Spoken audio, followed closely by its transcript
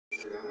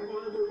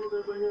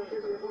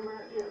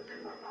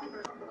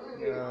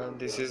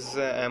This is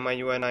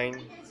MIUI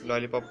 9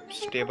 Lollipop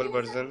stable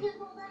version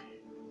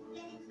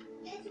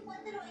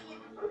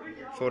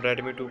for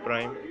Redmi 2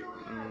 Prime.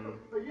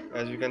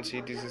 As you can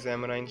see, this is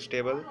MIUI 9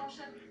 stable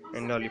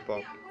and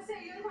Lollipop,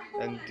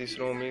 and this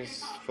ROM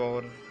is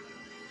for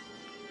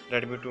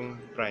Redmi 2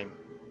 Prime.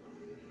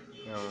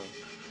 Uh,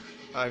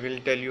 I will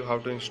tell you how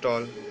to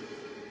install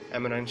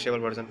MIUI 9 stable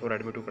version for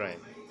Redmi 2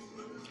 Prime.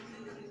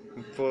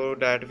 For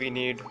that we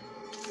need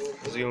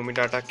Xiaomi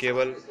data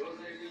cable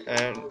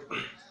and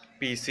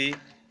PC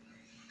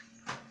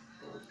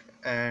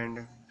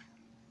and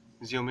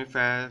Xiaomi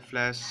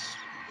Flash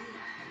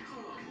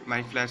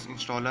My Flash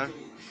installer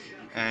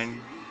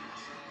and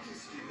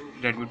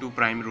Redmi 2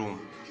 Prime ROM,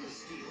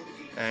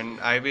 and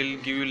I will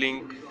give you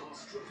link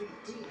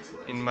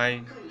in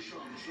my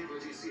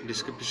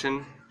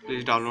description.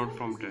 Please download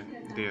from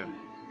there.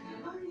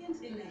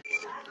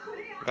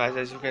 Guys,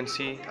 as you can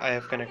see, I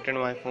have connected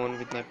my phone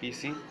with my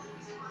PC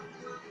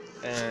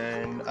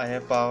and I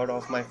have powered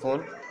off my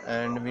phone,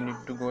 and we need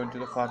to go into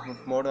the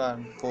fastboot mode,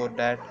 and for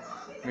that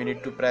we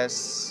need to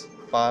press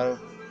power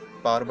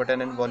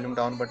button and volume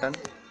down button.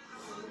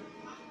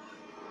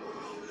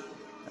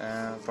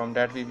 From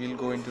that we will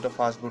go into the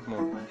fastboot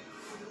mode,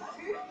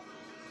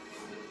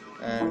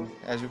 and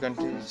as you can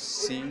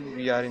see,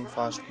 we are in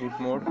fastboot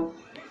mode,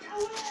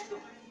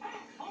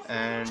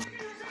 and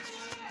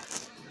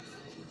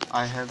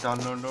I have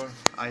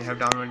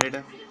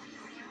downloaded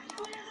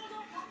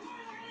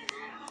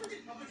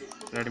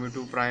Redmi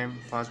 2 Prime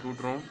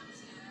Fastboot ROM,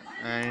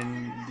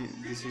 and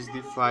this is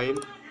the file,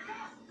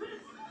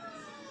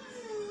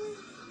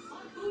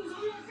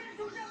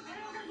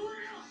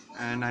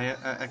 and I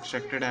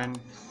extracted, and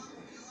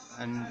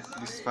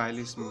this file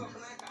is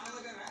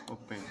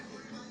open,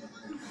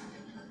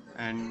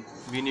 and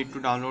we need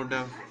to download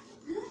the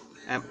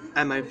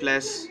MI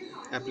Flash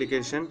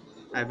application.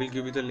 I will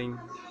give you the link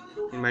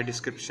in my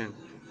description,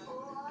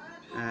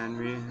 and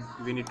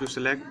we need to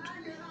select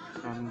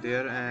from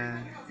there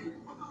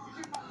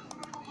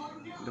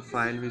the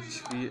file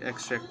which we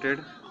extracted.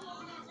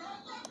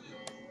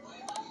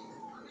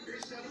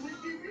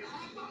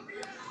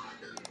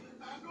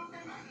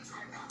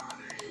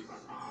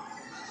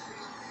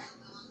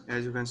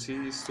 As you can see,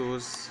 it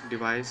shows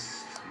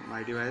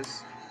my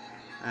device,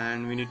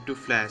 and we need to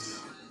flash.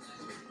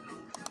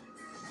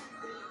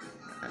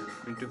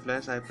 Into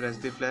flash, I press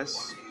the flash.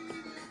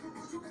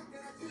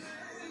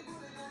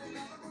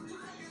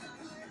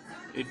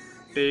 It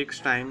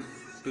takes time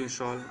to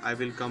install. I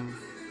will come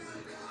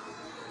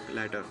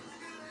later.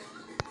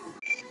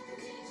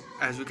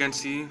 As you can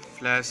see,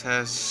 flash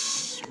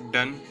has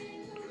done,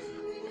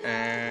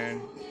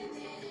 and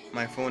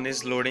my phone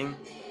is loading.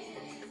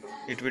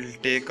 It will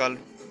take all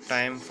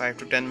time 5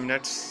 to 10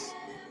 minutes,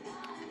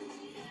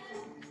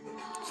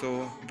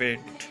 so wait.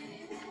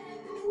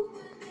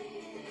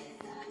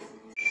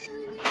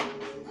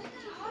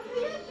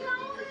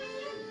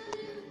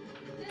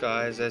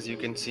 Guys, as you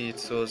can see, it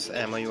shows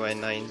MIUI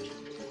 9.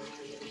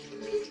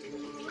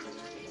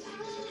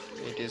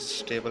 It is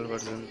stable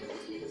version.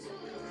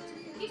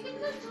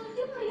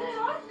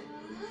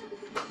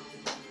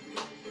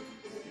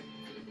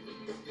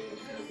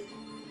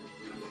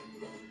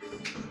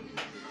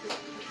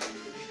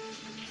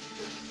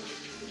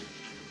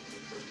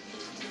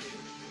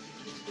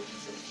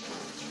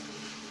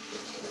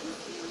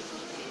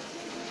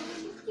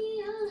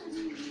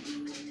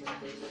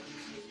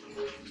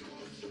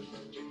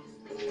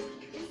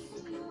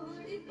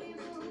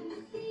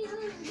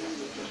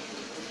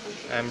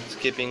 I'm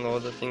skipping all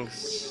the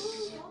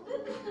things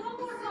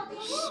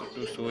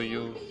to show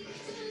you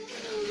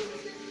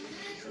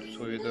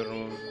the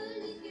room.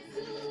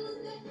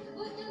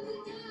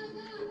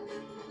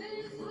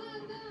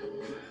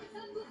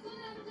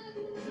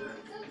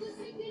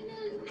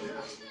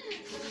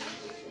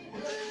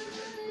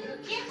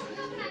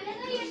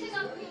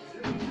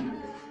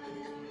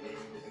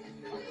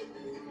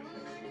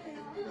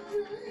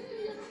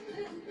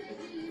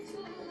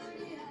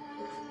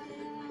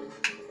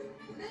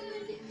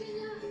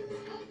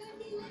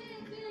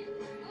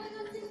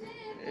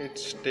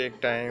 It's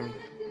take time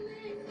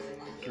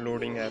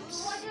loading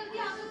apps.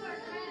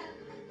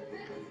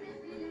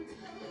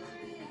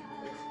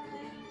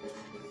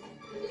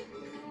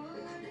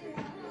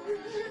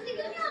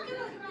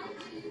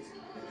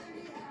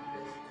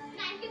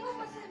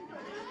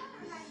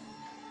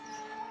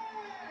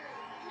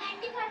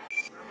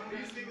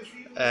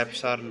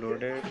 Apps are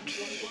loaded.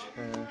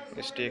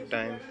 It's take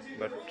time,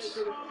 but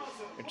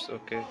it's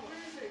okay.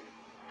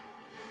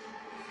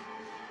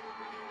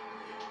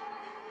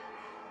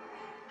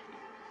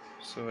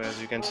 So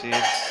as you can see,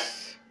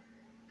 it's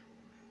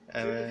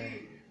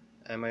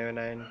MIUI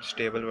 9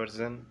 stable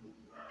version,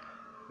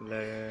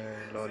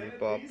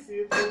 Lollipop.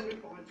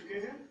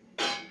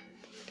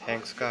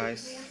 Thanks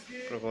guys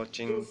for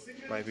watching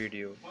my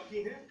video.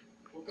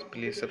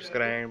 Please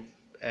subscribe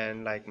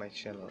and like my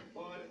channel.